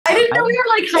didn't know we were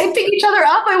like hyping each other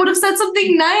up. I would have said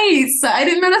something nice. I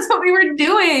didn't know that's what we were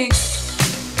doing.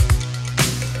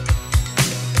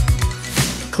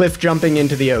 Cliff jumping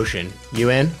into the ocean. You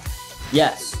in?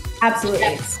 Yes.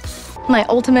 Absolutely. My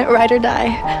ultimate ride or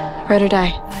die. Ride or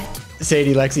die.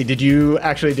 Sadie, Lexi, did you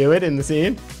actually do it in the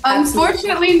scene?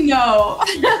 Unfortunately, no.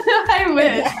 I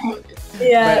wish.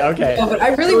 Yeah. But, okay. No, but I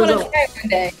really want to try it one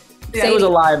day. Yeah. It was a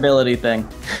liability thing.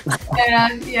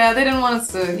 Yeah, they didn't want us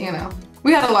to,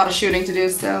 we had a lot of shooting to do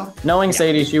still. Knowing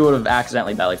Sadie, she would have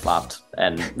accidentally belly flopped.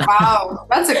 And Wow,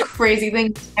 that's a crazy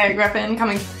thing to say, Griffin,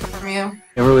 coming from you.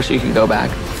 Never wish you could go back.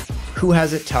 Who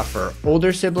has it tougher,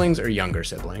 older siblings or younger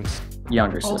siblings?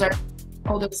 younger siblings.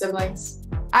 Older siblings.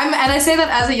 And I say that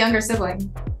as a younger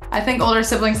sibling. I think older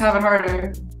siblings have it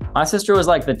harder. My sister was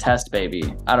like the test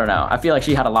baby. I don't know. I feel like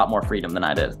she had a lot more freedom than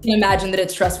I did. I can imagine that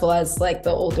it's stressful as like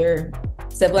the older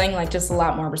sibling, like just a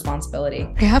lot more responsibility.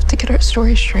 We have to get our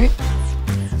story straight.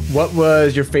 What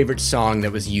was your favorite song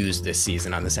that was used this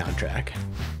season on the soundtrack?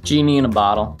 Genie in a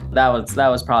Bottle. That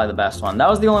was probably the best one. That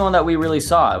was the only one that we really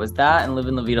saw. It was that and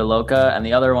Livin' La Vida Loca, and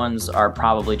the other ones are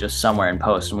probably just somewhere in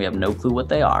post, and we have no clue what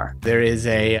they are. There is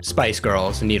a Spice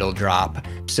Girls needle drop.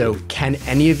 So can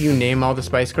any of you name all the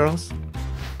Spice Girls?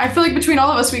 I feel like between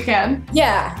all of us we can.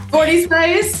 Yeah. 40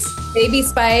 Spice. Baby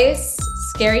Spice,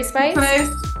 Scary Spice.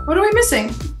 What are we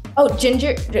missing? Oh,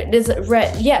 Ginger, is it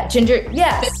red? Yeah, Ginger,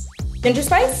 yes. Ginger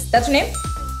Spice, that's her name?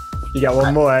 You got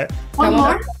one more. One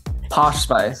more? Posh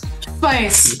Spice.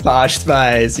 Spice. Posh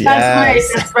Spice,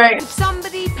 yes. That's right.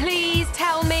 Somebody please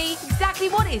tell me exactly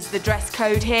what is the dress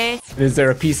code here? Is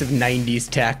there a piece of 90s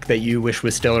tech that you wish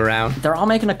was still around? They're all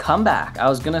making a comeback. I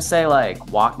was gonna say like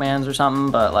Walkmans or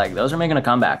something, but like those are making a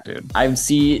comeback, dude. I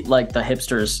see like the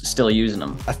hipsters still using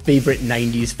them. A favorite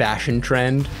 90s fashion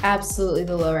trend? Absolutely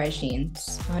the low-rise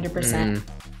jeans, 100%.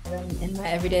 In my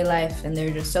everyday life, and they're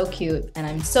just so cute, and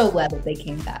I'm so glad that they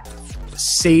came back.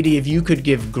 Sadie, if you could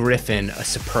give Griffin a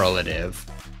superlative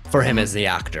for him as the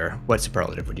actor, what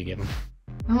superlative would you give him?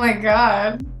 Oh my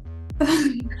god.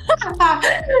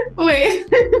 Wait.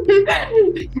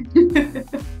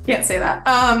 Can't say that.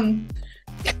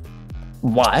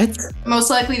 What? Most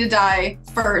likely to die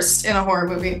first in a horror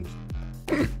movie.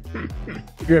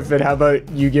 Griffin, how about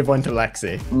you give one to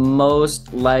Lexi?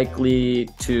 Most likely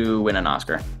to win an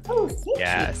Oscar. Oh, thank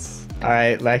Yes. All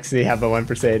right, Lexi, how about one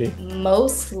for Sadie? you.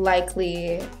 Most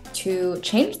likely to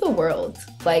change the world.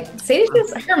 Like, Sadie's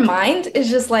just, her mind is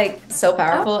just like so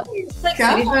powerful. Like,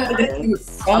 Sadie's just gonna do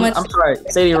so much. I'm sorry,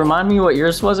 Sadie, remind me what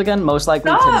yours was again? Most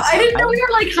likely No, to... I didn't know we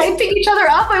were like hyping each other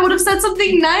up. I would have said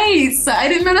something nice. I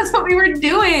didn't know that's what we were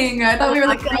doing. I thought we were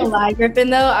like, I'm not gonna lie, Griffin,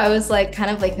 though, I was like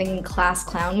kind of like thinking class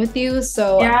clown with you,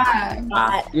 so yeah.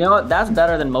 not. You know what? That's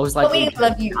better than most likely we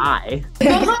love you. die.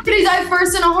 Most likely to die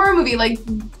first in a horror movie. Like,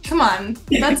 come on.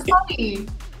 That's funny.